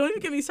 Oh, don't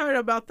even get me started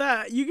about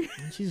that.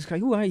 Jesus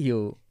Christ, who are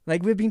you?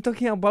 Like, we've been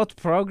talking about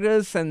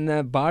progress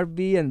and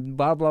Barbie and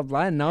blah, blah,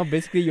 blah, and now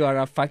basically you are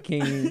a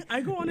fucking... I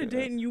go on a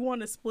date and you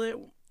want to split.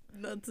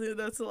 That's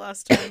the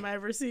last time I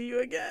ever see you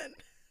again.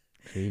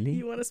 Really?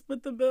 You want to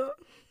split the bill?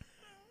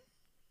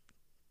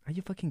 Are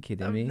you fucking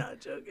kidding I'm me?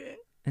 not joking.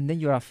 And then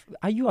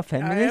are you a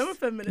feminist? I am a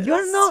feminist.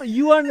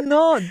 You are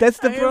not. That's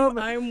the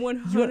problem. I'm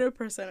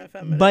 100% a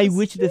feminist. By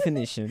which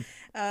definition?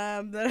 That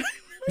I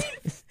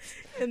believe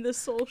in the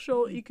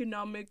social,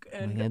 economic,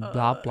 and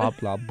blah blah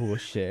blah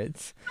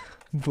bullshit.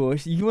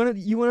 You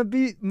wanna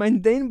be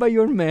maintained by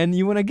your man.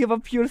 You wanna give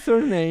up your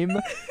surname.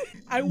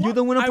 You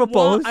don't wanna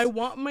propose. I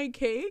want my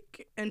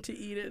cake and to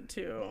eat it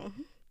too.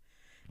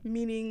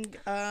 Meaning,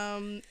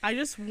 I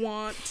just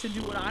want to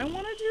do what I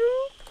want to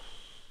do.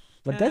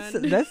 But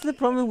that's the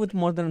problem with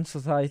modern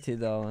society,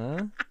 though,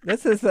 huh?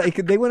 That's just like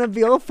they want to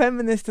be all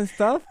feminist and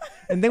stuff,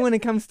 and then when it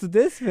comes to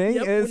this thing,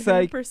 it's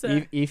 100%.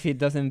 Like if it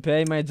doesn't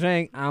pay my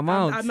drink, I'm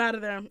out. I'm out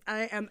of there.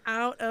 I am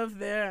out of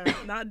there.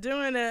 Not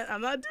doing it.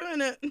 I'm not doing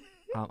it.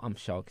 I'm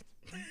shocked.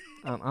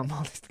 I'm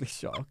honestly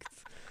shocked.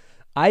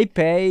 I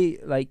pay,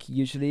 like,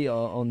 usually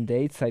on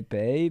dates. I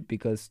pay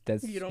because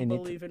that's. You don't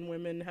believe in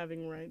women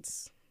having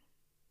rights.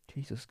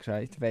 Jesus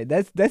Christ, man.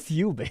 That's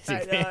you,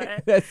 basically. I know,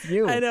 right? That's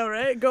you. I know,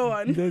 right? Go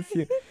on. That's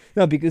you.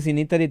 No, because in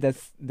Italy,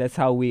 that's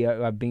how we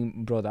are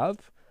being brought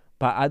up.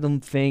 But I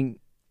don't think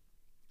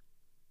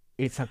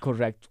it's a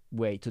correct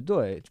way to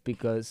do it,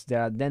 because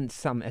there are then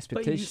some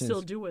expectations. But you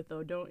still do it,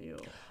 though, don't you?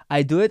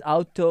 I do it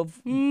out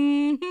of...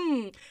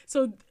 Mm-hmm.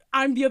 So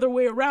I'm the other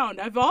way around.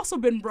 I've also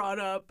been brought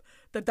up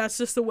that that's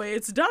just the way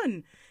it's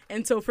done.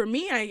 And so for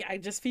me, I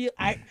just feel...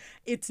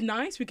 it's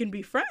nice, we can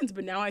be friends,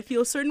 but now I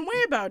feel a certain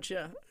way about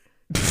you.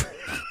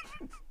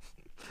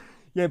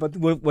 Yeah, but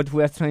what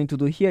we are trying to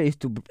do here is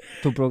to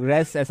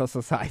progress as a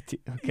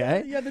society,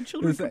 okay? Yeah, the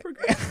children can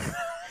progress.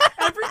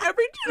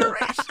 every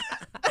generation.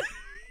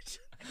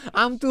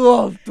 I'm too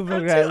old to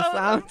progress.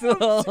 I'm too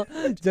old.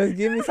 Just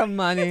give me some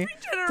money.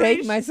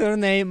 Take my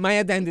surname, my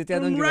identity. I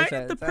don't give a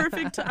shit.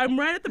 I'm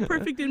right at the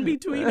perfect in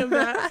between of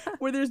that,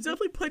 where there's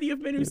definitely plenty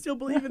of men who still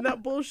believe in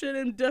that bullshit,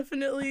 and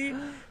definitely,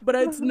 but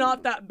it's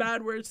not that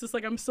bad where it's just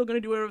like I'm still gonna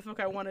do whatever the fuck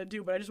I want to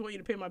do, but I just want you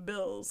to pay my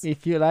bills.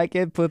 If you like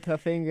it, put a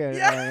finger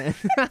on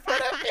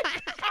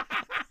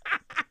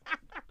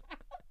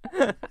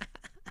it.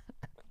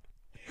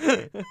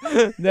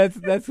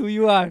 That's who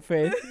you are,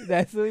 Faith.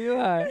 That's who you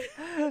are.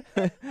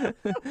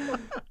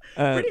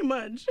 Pretty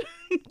much.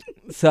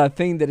 So I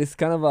think that it's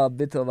kind of a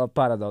bit of a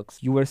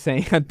paradox. You were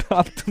saying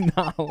up to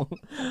now,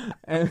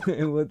 and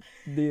it would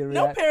be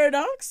no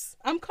paradox.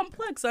 I'm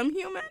complex. I'm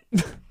human.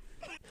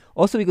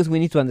 Also, because we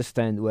need to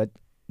understand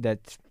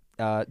that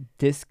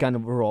this kind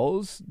of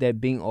roles, they're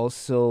being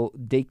also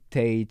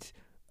dictated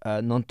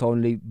not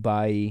only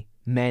by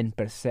men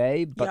per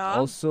se, but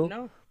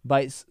also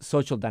by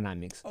social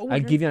dynamics. I'll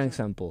give you an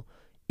example.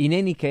 In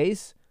any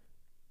case,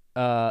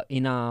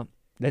 in a,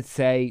 let's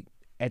say,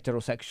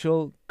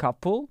 heterosexual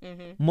couple,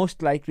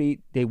 most likely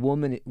the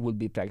woman will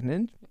be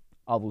pregnant,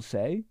 I will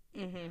say.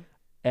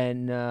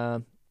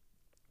 And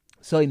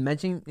so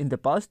imagine in the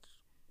past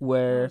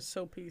where...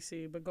 so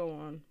PC, but go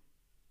on.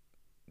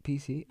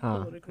 PC?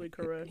 Politically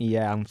correct.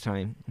 Yeah, I'm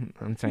trying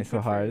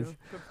so hard.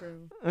 Good for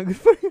you. Good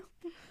for you.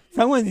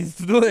 Someone needs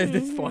to do it at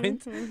this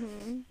point.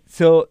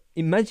 So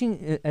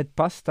imagine at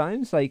past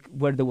times, like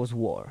where there was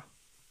war.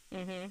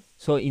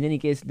 So in any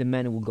case, the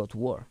man will go to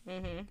war,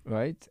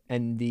 right?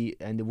 And the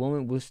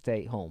woman will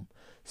stay home.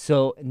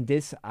 So in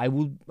this, I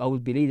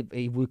would believe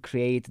it will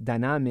create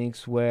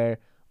dynamics where,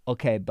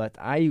 okay, but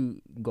I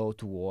go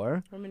to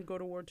war. Women go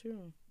to war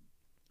too.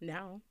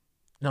 Now.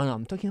 No,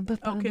 I'm talking about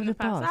in the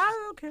past.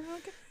 Okay.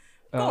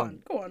 Go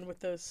on with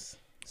this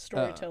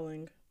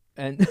storytelling.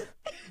 And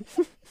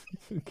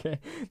okay,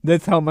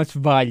 that's how much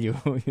value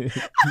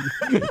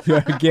you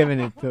are giving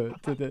it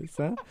to this,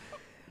 huh?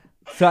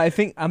 So I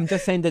think I'm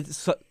just saying that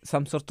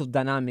some sort of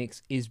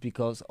dynamics is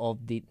because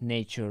of the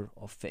nature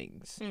of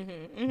things.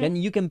 Then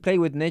you can play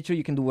with nature,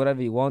 you can do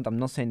whatever you want. I'm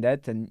not saying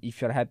that, and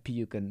if you're happy,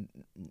 you can,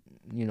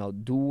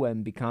 do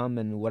and become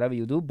and whatever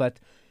you do.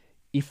 But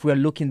if we're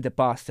looking at the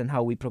past and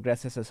how we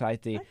progress as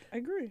society, I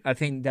agree. I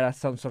think there are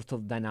some sort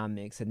of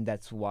dynamics, and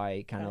that's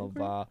why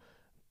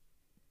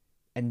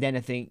and then I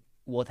think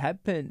what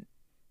happened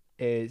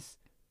is,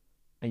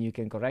 and you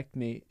can correct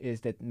me, is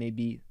that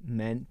maybe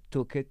men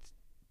took it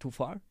too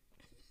far.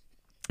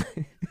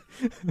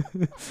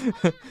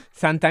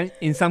 Sometimes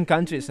in some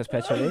countries,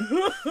 especially,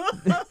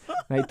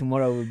 like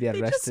tomorrow will be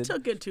arrested. They just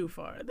took it too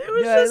far.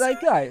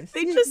 Guys.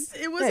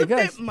 It was a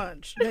bit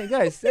much. Hey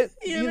guys,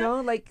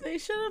 like they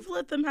should have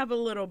let them have a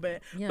little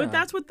bit. Yeah. But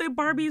that's what the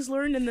Barbies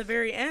learned in the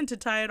very end. To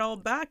tie it all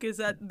back, is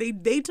that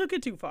they took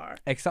it too far.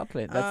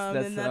 Exactly.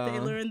 That's and that they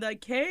learned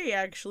that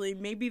actually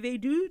maybe they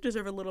do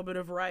deserve a little bit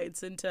of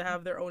rights and to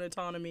have their own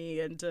autonomy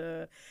and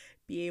to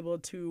be able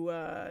to,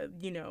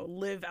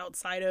 live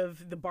outside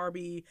of the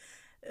Barbie,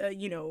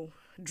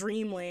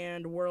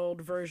 dreamland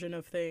world version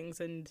of things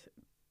and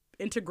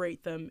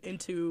integrate them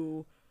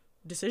into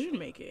decision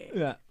making.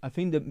 Yeah, I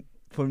think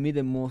for me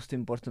the most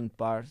important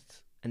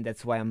part, and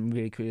that's why I'm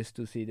really curious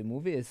to see the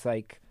movie, is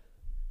like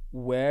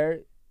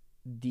where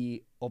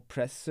the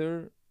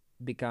oppressor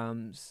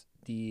becomes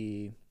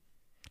the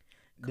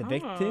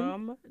victim.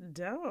 Calm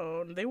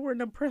down. They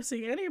weren't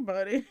oppressing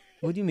anybody.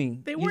 What do you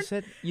mean? They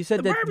you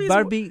said that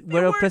Barbie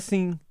were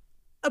oppressing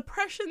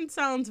Oppression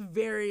sounds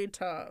very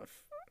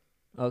tough.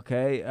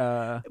 Okay.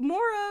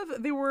 More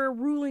of they were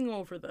ruling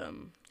over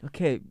them.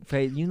 Okay,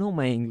 Faith, you know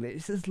my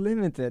English is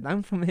limited.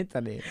 I'm from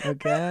Italy,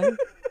 okay?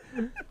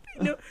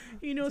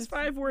 He knows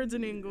 5 words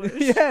in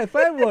English. Yeah,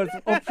 5 words.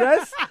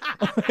 Oppress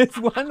is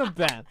one of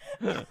them.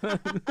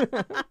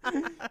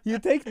 You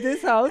take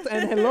this out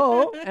and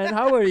hello, and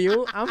how are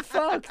you? I'm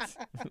fucked.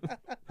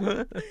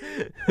 I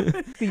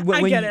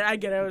get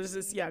it. I was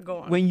just,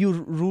 go on. When you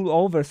rule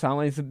over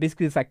someone, it's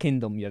basically a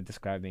kingdom you're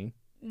describing.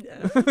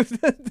 Yeah.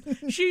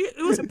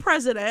 It was a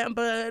president,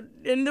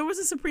 and there was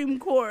a Supreme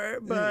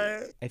Court,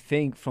 but I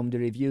think from the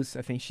reviews,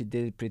 I think she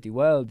did it pretty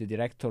well. The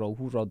director or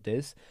who wrote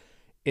this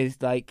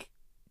is like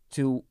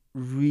to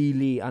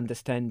really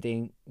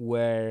understanding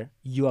where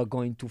you are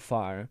going too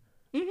far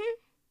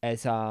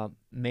as a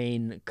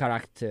main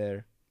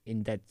character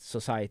in that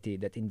society.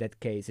 That in that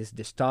case is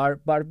the star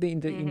Barbie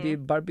in the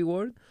Barbie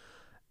world,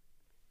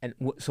 and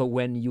so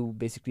when you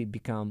basically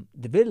become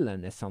the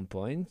villain at some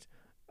point.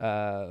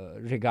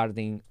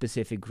 Regarding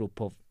specific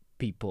group of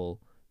people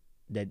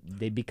that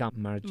they become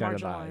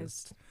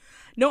marginalized.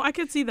 No, I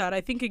could see that.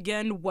 I think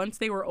again, once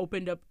they were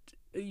opened up,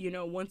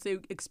 once they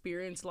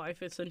experienced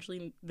life essentially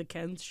in the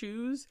Ken's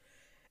shoes,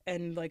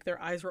 and like their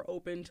eyes were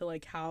open to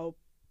like how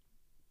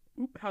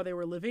they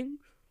were living,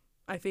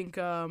 I think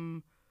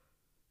they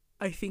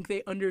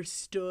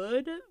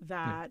understood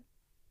that.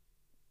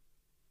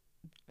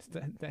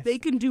 They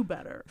can do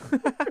better.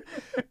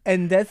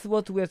 And that's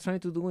what we are trying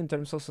to do in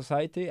terms of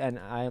society, and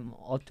I'm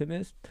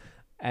optimist,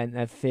 and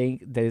I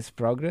think there is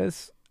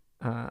progress.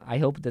 I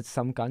hope that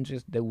some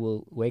countries they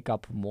will wake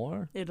up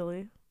more.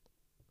 Italy.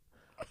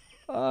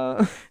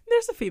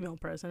 There's a female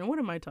president. What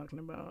am I talking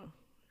about?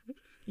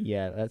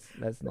 Yeah,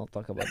 let's not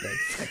talk about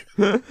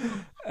that.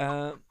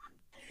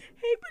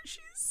 Hey, but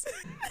she's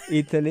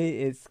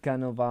Italy is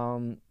kind of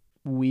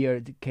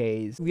weird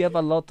case. We have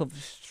a lot of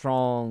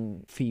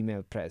strong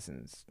female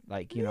presence,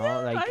 like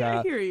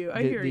I hear you.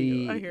 I hear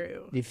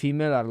you. The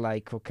female are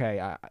like, okay,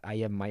 I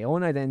have my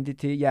own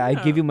identity. I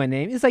give you my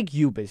name. It's like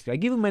you basically. I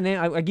give you my name.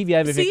 I give you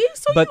everything. See?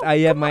 So but I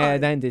have my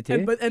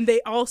identity. And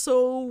they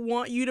also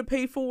want you to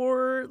pay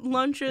for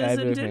lunches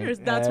and dinners.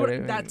 That's what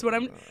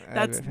I'm.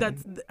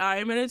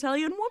 I'm an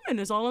Italian woman.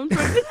 Is all I'm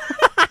trying to.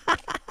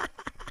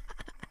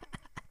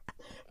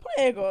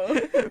 Prego.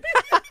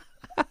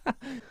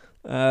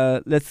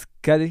 Let's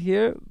cut it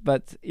here.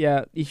 But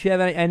yeah, if you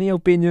have any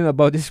opinion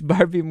about this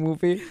Barbie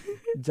movie,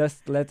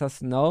 just let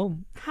us know.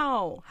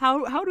 How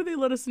do they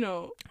let us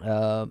know?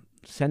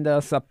 Send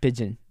us a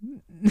pigeon.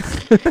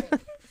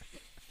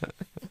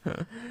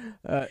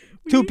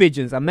 2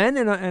 pigeons, a man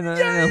and a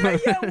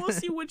yeah. We'll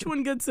see which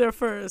one gets there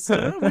first.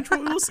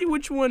 We'll see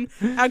which one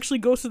actually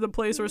goes to the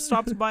place or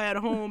stops by at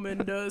home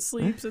and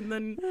sleeps, and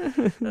then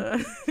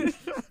I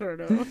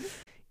don't know.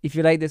 If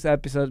you like this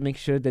episode, make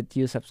sure that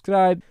you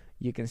subscribe.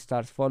 You can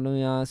start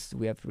following us.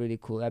 We have really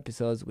cool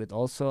episodes with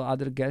also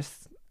other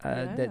guests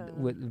that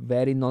with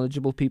very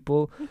knowledgeable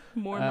people.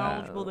 More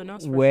knowledgeable than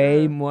us,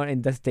 way more.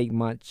 It does take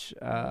much,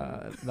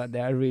 but they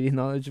are really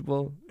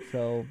knowledgeable.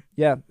 So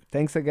yeah,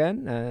 thanks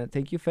again.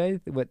 Thank you,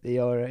 Faith, with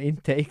your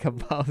intake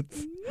about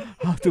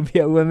how to be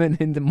a woman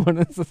in the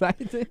modern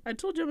society. I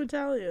told you I'm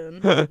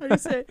Italian. How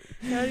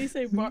do you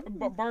say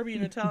Barbie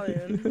in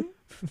Italian?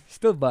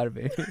 Still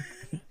Barbie.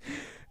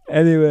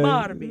 Anyway,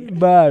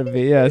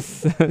 Barbie,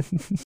 yes.